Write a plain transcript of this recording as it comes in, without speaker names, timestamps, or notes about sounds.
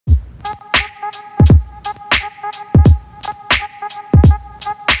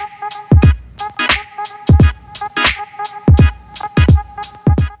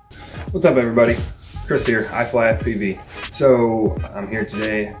What's up, everybody? Chris here, iFly FPV. So I'm here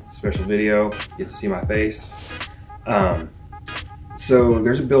today, special video, get to see my face. So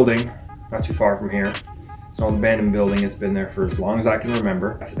there's a building not too far from here. It's an old abandoned building. It's been there for as long as I can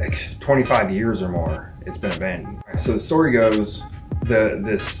remember. It's like 25 years or more it's been abandoned. So the story goes,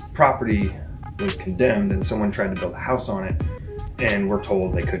 this property was condemned and someone tried to build a house on it, and we're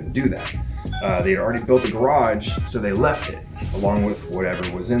told they couldn't do that. They had already built a garage, so they left it along with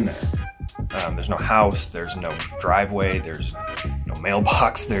whatever was in there. There's no house, there's no driveway, there's no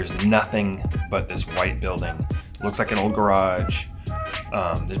mailbox, there's nothing but this white building. Looks like an old garage.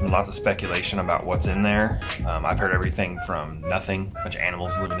 There's been lots of speculation about what's in there. I've heard everything from nothing, a bunch of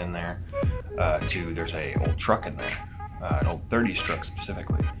animals living in there, to there's a old truck in there, an old 30s truck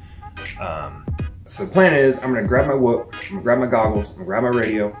specifically. So the plan is, I'm gonna grab my whoop, I'm gonna grab my goggles, I'm gonna grab my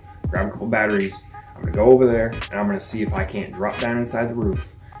radio, grab a couple batteries, I'm gonna go over there and I'm gonna see if I can't drop down inside the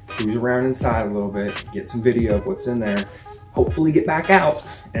roof, cruise around inside a little bit, get some video of what's in there, hopefully get back out,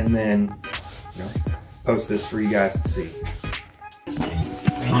 and then, you know, post this for you guys to see.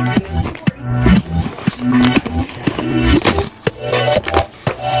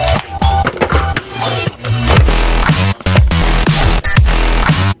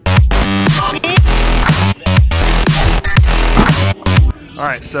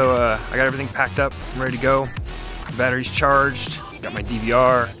 Alright, so I got everything packed up, I'm ready to go. Batteries charged, got my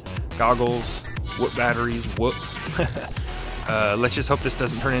DVR, goggles, whoop batteries, whoop. Let's just hope this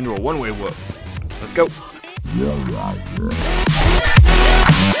doesn't turn into a one-way whoop. Let's go.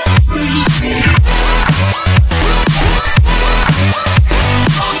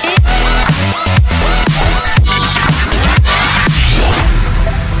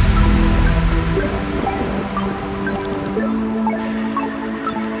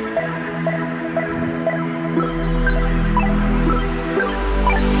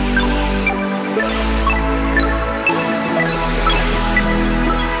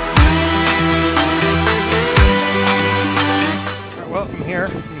 Well, I'm here.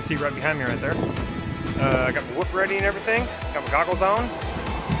 You can see right behind me right there. I got my whoop ready and everything. Got my goggles on.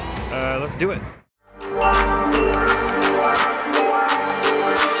 Let's do it.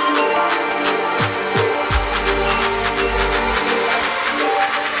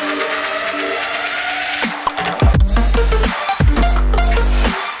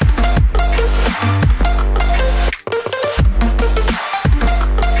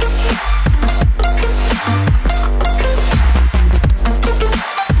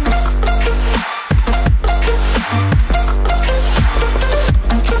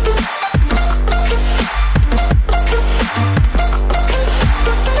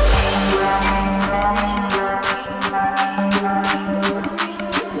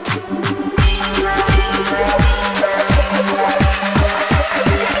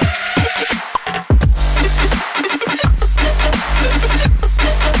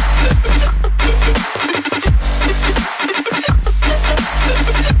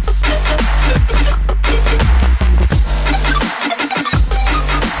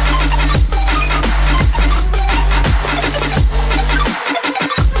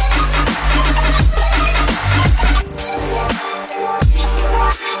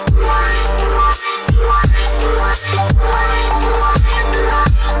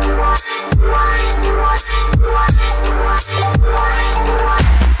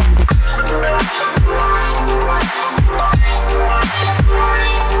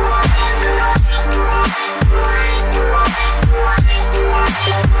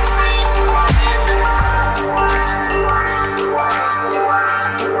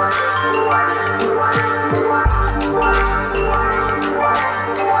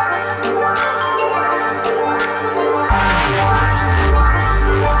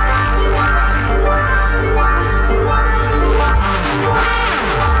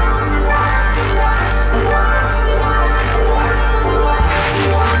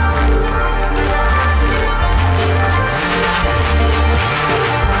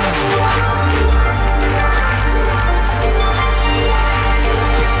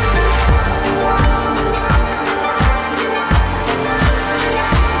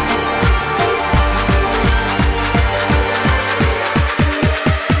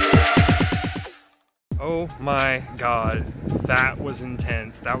 Oh my God, that was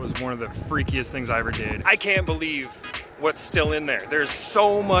intense. That was one of the freakiest things I ever did. I can't believe what's still in there. There's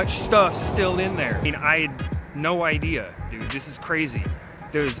so much stuff still in there. I mean, I had no idea, dude. This is crazy.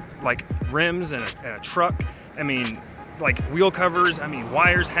 There's like rims and a truck. I mean, like wheel covers, I mean,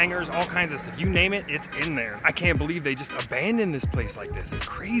 wires, hangers, all kinds of stuff. You name it, it's in there. I can't believe they just abandoned this place like this. It's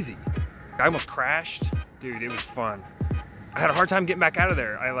crazy. I almost crashed. Dude, it was fun. I had a hard time getting back out of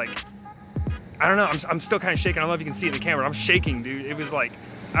there. I don't know, I'm still kind of shaking. I don't know if you can see it in the camera. I'm shaking, dude. It was like,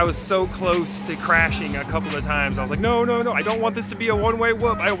 I was so close to crashing a couple of times. I was like, no, no, no, I don't want this to be a one-way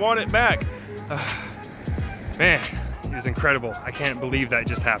whoop. I want it back. Man, it was incredible. I can't believe that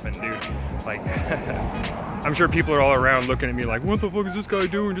just happened, dude. Like, I'm sure people are all around looking at me like, what the fuck is this guy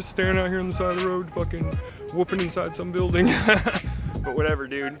doing? Just standing out here on the side of the road, fucking whooping inside some building. But whatever,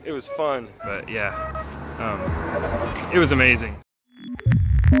 dude. It was fun. But yeah, it was amazing.